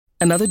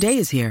Another day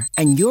is here,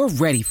 and you're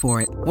ready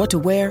for it. What to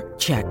wear?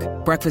 Check.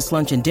 Breakfast,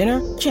 lunch, and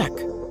dinner? Check.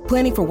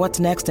 Planning for what's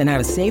next and how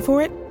to save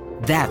for it?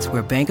 That's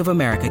where Bank of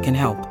America can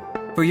help.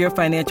 For your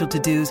financial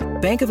to-dos,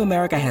 Bank of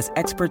America has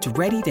experts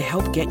ready to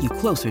help get you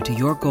closer to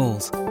your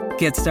goals.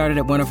 Get started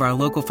at one of our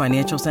local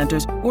financial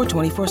centers or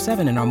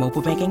 24/7 in our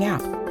mobile banking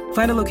app.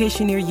 Find a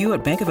location near you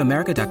at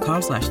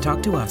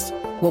bankofamerica.com/talktous.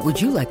 What would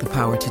you like the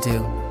power to do?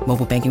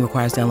 Mobile banking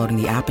requires downloading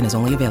the app and is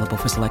only available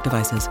for select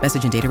devices.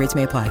 Message and data rates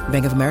may apply.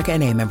 Bank of America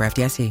N.A., member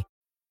FDIC.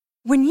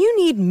 When you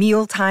need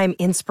mealtime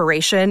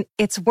inspiration,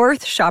 it's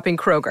worth shopping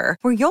Kroger,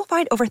 where you'll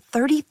find over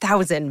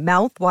 30,000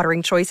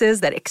 mouth-watering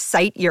choices that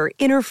excite your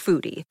inner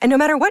foodie. And no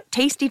matter what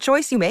tasty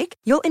choice you make,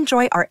 you'll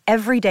enjoy our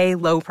everyday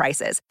low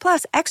prices,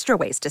 plus extra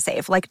ways to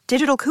save, like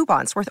digital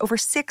coupons worth over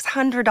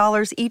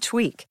 $600 each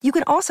week. You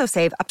can also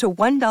save up to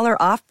 $1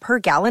 off per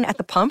gallon at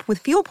the pump with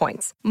fuel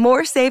points.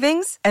 More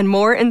savings and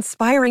more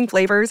inspiring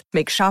flavors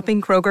make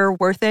shopping Kroger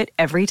worth it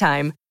every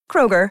time.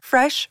 Kroger,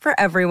 fresh for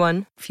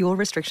everyone. Fuel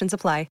restrictions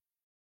apply.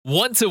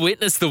 Want to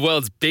witness the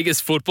world's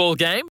biggest football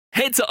game?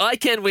 Head to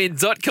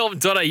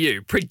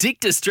iCanWin.com.au,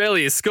 predict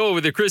Australia's score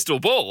with a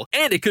crystal ball,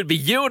 and it could be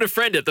you and a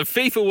friend at the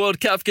FIFA World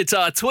Cup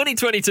Qatar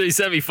 2022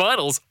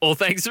 semi-finals, all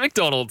thanks to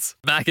McDonald's.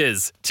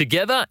 Maccas,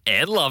 together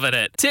and loving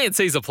it.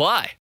 TNCs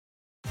apply.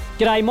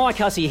 G'day, Mike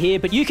Hussey here,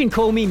 but you can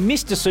call me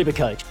Mr.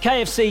 Supercoach.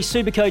 KFC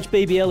Supercoach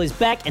BBL is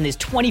back and there's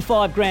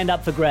 25 grand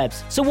up for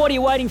grabs. So what are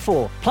you waiting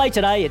for? Play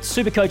today at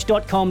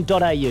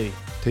supercoach.com.au.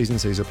 T's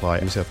and C's apply.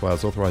 New South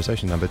Wales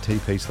authorisation number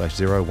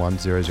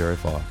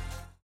TP/01005.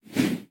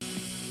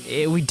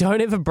 We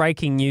don't have a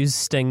breaking news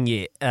sting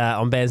yet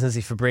on Baz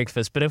Izzy for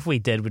breakfast, but if we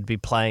did, we'd be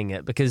playing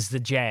it because the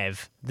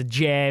Jav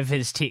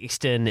has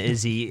texted in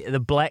Izzy,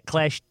 the Black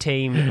Clash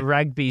team,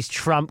 rugby's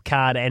trump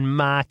card and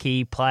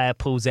marquee player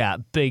pulls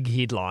out. Big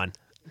headline.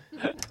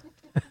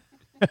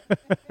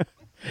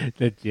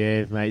 The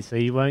Jav, mate. So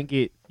you won't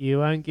get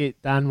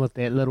done with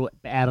that little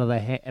out of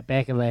the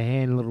back of the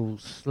hand little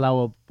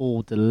slower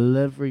ball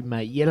delivery,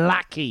 mate. You're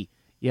lucky,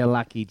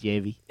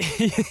 Javy.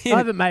 I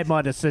haven't made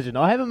my decision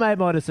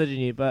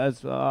yet,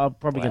 but I'm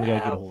probably going to go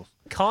get a horse.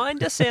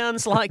 Kind of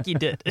sounds like you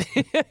did.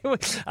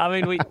 I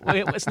mean,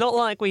 it's not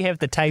like we have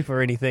the tape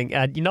or anything.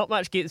 Not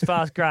much gets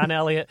past Grant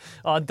Elliott.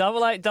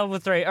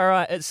 8833. All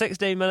right, it's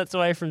 16 minutes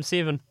away from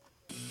 7.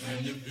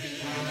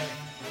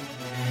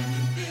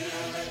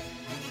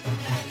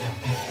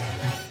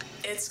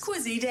 It's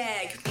Quizzy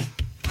Dag.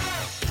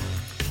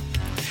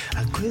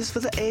 A quiz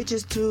for the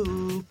ages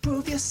to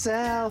prove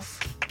yourself.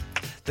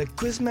 The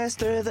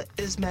quizmaster, the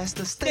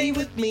ismaster, stay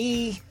with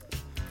me.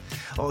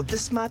 Oh,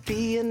 this might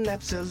be an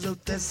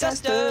absolute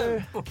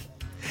disaster.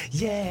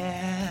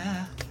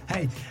 Yeah.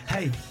 Hey,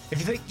 if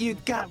you think you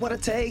got what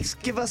it takes,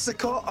 give us a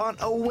call on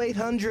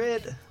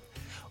 0800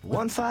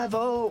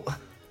 150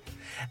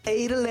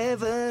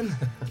 811.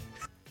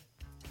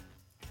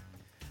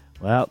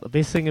 Well, the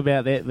best thing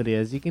about that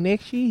video is you can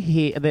actually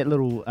hear that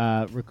little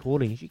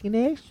recordings. You can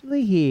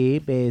actually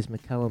hear Baz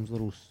McCullum's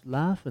little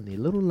laugh in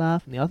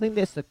there. I think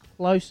that's the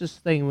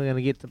closest thing we're going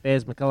to get to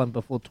Baz McCullum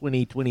before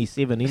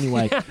 2027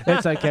 anyway.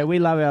 That's okay. We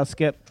love our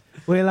Skip.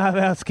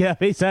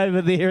 He's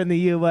over there in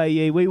the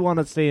UAE. We want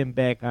to see him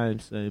back home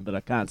soon, but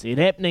I can't see it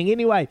happening.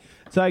 Anyway,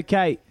 it's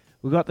okay.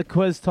 We've got the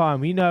quiz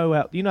time. You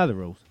know the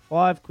rules.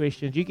 5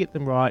 questions. You get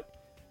them right,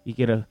 you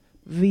get a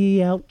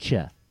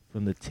voucher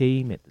from the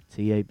team at the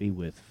TAB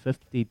worth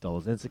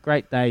 $50. It's a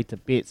great day to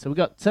bet. So we've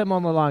got Tim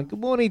on the line.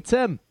 Good morning,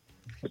 Tim.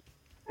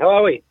 How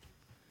are we?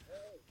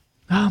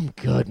 I'm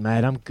good,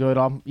 mate. I'm good.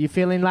 You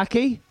feeling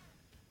lucky?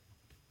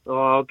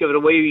 Oh, I'll give it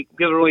a wee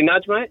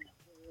nudge, mate.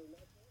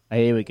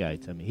 Hey, here we go,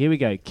 Timmy. Here we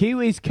go.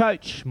 Kiwis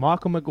coach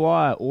Michael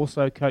Maguire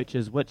also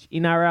coaches which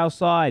NRL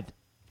side?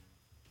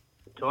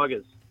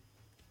 Tigers.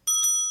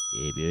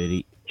 Yeah,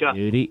 beauty. Just.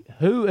 Beauty.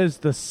 Who is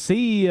the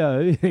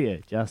CEO? Yeah,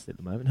 just at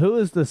the moment. Who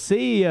is the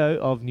CEO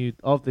of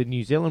the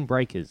New Zealand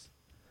Breakers?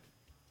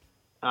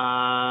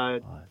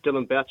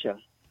 Dylan Boucher.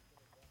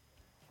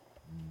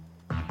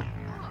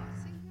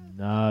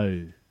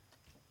 No.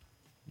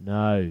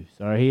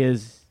 Sorry, he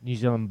is New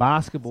Zealand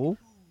Basketball.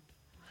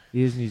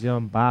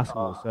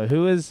 So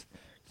who is...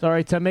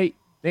 Sorry, Timmy.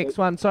 Next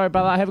one. Sorry,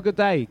 brother. Have a good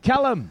day.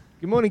 Callum.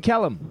 Good morning,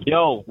 Callum.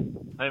 Yo.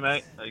 Hey,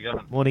 mate. How you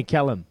going? Morning,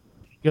 Callum.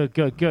 Good.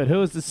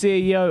 Who is the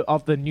CEO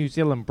of the New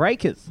Zealand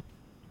Breakers?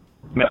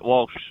 Matt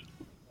Walsh.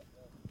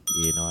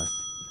 Yeah, nice.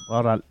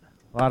 Well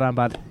done,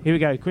 bud. Here we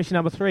go. Question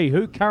number 3.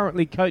 Who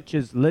currently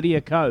coaches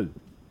Lydia Ko?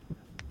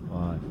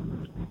 5.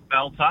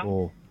 Belter.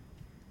 4.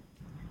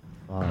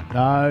 5.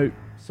 No.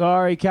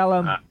 Sorry,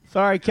 Callum.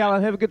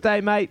 Have a good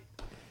day, mate.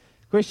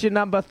 Question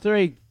number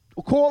 3.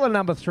 Caller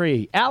number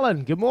 3.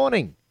 Alan, good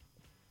morning.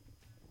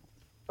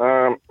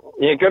 Yeah,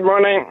 good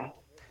morning.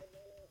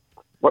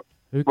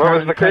 Who What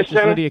was the coaches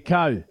question? Lydia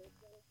Ko?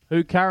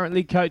 Who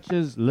currently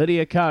coaches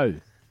Lydia Ko?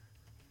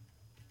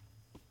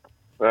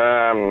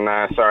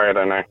 Nah, sorry, I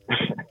don't know.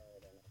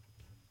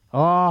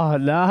 Oh,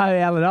 no,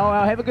 Alan. Oh,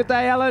 well, have a good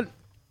day, Alan.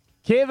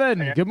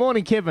 Kevin. Good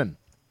morning, Kevin.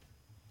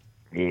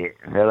 Yeah,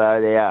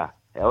 hello there.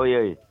 How are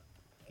you?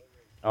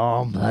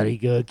 Oh, bloody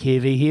good,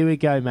 Kevy. Here we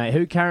go, mate.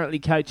 Who currently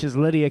coaches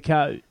Lydia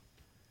Ko?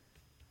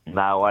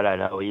 No, I don't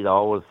know either. I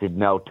always said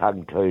Mel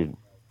Tugtoon.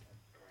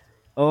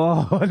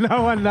 Oh,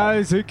 no one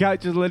knows who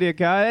coaches Lydia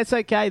Ko. That's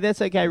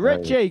okay.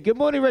 Richie, good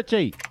morning,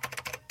 Richie.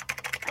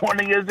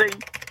 Morning, Izzy.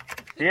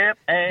 Yep,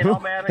 and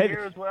I'm out of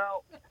here as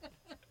well.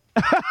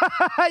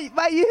 Hey,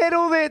 mate, you had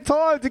all that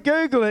time to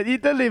Google it. You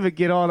didn't even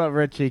get on it,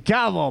 Richie.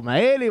 Come on,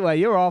 mate. Anyway,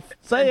 you're off.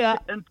 See ya.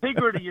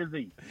 Integrity,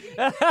 Izzy.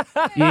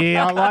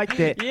 Yeah, I like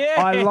that. Yes.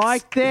 I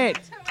like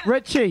that.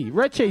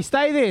 Richie,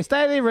 stay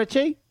there,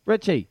 Richie.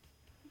 Richie,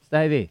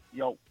 stay there.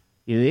 Yo.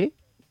 You there?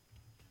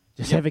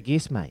 Just have a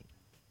guess, mate.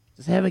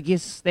 Just have a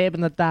guess, stab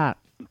in the dark.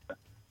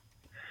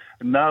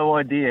 No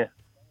idea.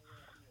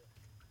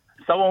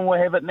 Someone will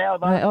have it now,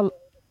 though. Mate,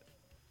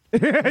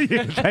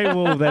 yeah, they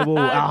will.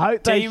 I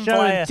hope they Team show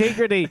player.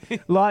 integrity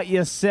like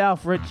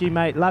yourself, Richie,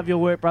 mate. Love your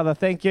work, brother.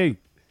 Thank you.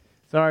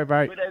 Sorry,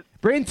 bro.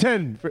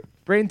 Brenton,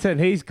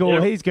 he's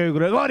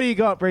Googled it. What do you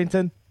got,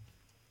 Brenton?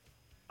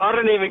 I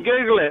didn't even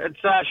Google it. It's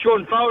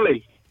Sean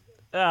Foley.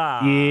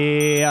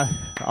 Yeah,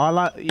 I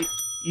like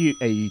you.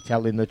 Are you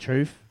telling the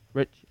truth,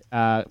 Rich?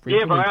 Brenton,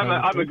 Yeah, bro.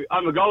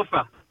 I'm a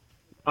golfer.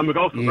 I'm a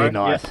golfer, bro. Yeah,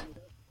 nice.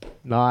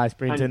 Nice,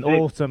 Brenton.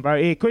 Awesome, bro.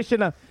 Yeah,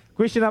 question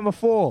number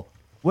 4.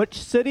 Which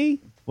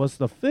city was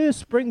the first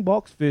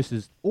Springboks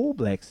versus All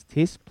Blacks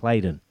test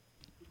played in?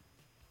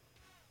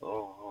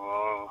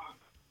 Oh,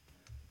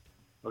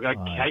 we'll go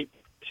Cape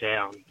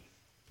Town.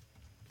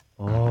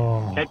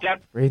 Oh, Cape Town?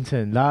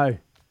 Brenton, no.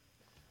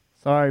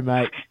 Sorry,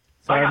 mate.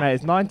 It's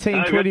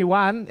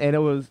 1921, and it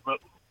was...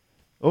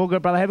 All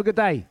good, brother. Have a good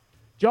day.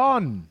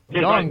 John,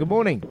 good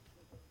morning.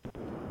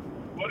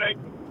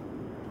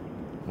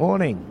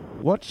 Morning.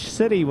 Which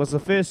city was the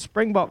first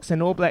Springboks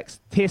and All Blacks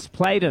test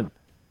played in?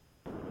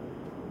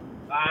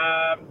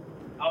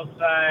 I'll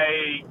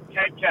say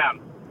Cape Town.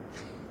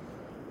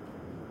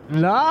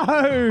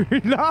 No.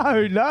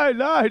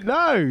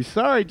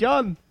 Sorry,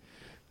 John.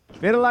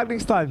 Better luck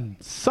next time.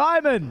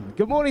 Simon.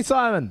 Good morning,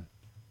 Simon.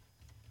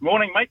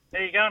 Morning, mate. How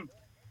you going?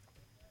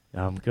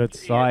 I'm good,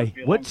 Si.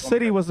 Which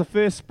city was the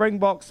first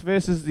Springboks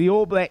versus the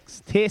All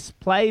Blacks test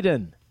played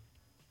in?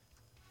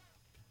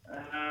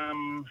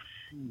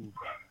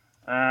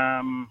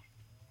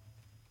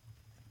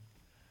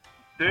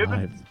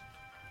 Durban?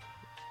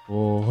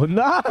 Oh,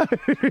 no.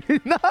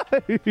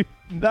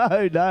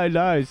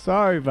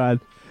 Sorry, bud.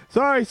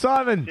 Sorry,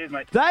 Simon. Cheers,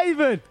 mate.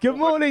 David. Good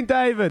morning,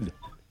 David.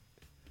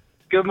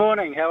 Good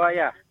morning. How are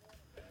you?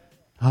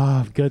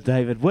 Oh, I'm good,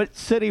 David. Which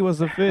city was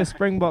the first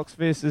Springboks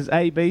versus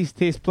AB's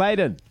test played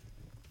in?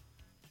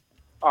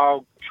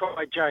 I'll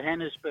try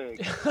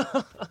Johannesburg.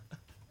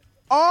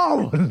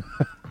 Oh!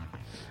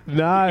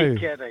 No. You're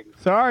kidding.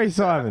 Sorry,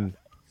 Simon.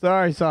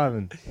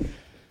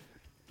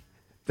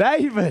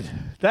 David,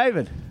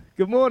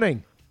 good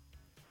morning.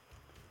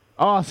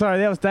 Oh, sorry,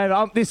 that was David.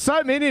 There's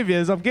so many of you.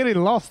 I'm getting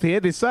lost here.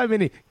 There's so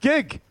many.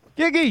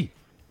 Giggy.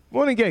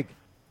 Morning, Gig.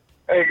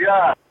 Hey,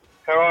 guys.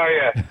 How are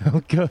you?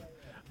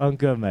 I'm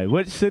good, mate.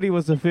 Which city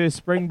was the first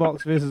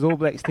Springboks versus All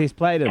Blacks test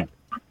played in?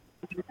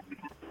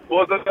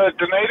 Was it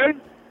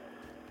Dunedin?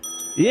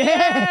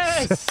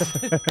 Yes!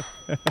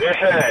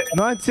 Yeah.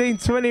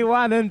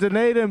 1921 in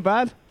Dunedin,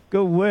 bud.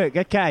 Good work.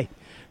 Okay,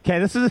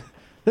 this is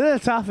a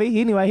toughie.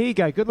 Anyway, here you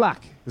go. Good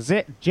luck.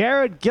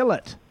 Jared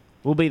Gillett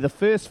will be the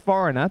first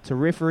foreigner to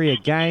referee a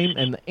game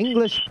in the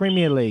English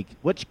Premier League.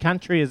 Which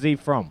country is he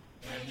from?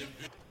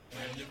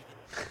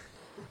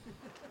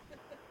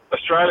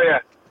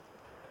 Australia.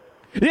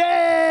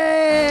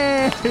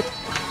 Yeah!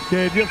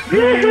 Can you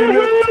feel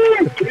it?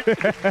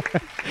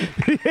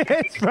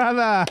 Yes,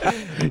 brother.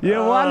 You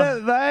won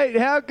it, mate.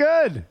 How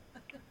good?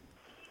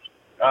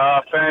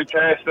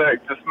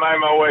 Fantastic. Just made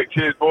my week.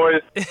 Cheers,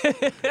 boys.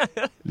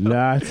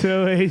 Nah,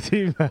 too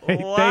easy, mate.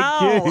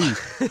 Wow. Thank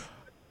you.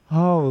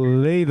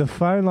 Holy, the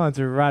phone lines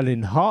are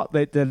running hot.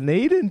 That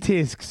Dunedin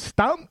test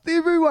stumped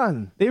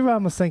everyone.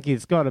 Everyone was thinking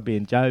it's got to be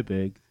in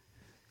Joburg.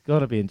 No,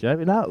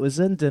 it was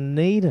in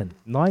Dunedin.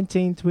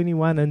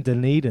 1921 in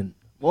Dunedin.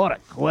 What a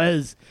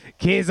quiz.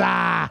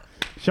 Keza!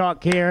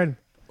 Shot, Kieran.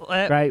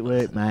 Great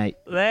work, mate.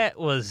 That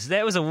was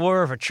a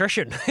war of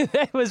attrition.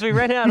 We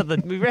ran out of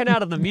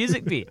the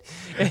music bit.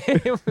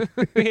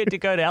 We had to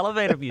go to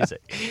elevator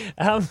music.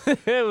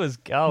 It was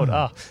gold.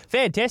 Oh,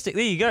 fantastic!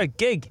 There you go,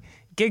 Gig.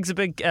 Gig's a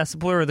big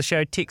supporter of the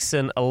show, texts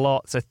in a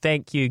lot, so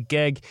thank you,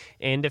 Gig.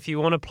 And if you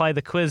want to play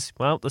the quiz,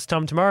 well, this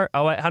time tomorrow,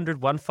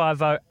 0800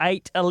 150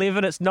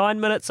 811. It's 9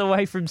 minutes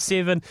away from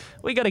 7.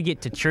 We got to get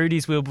to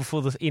Trudy's Wheel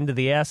before the end of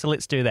the hour, so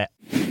let's do that.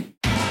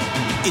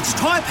 It's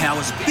Tyre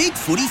Power's Big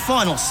Footy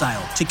Final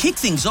Sale. To kick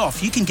things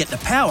off, you can get the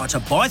power to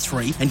buy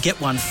 3 and get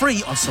 1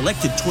 free on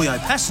selected Toyo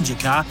passenger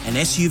car and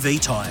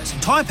SUV tyres.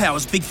 Tyre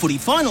Power's Big Footy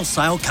Final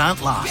Sale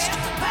can't last.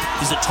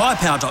 Visit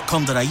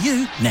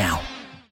tyrepower.com.au now.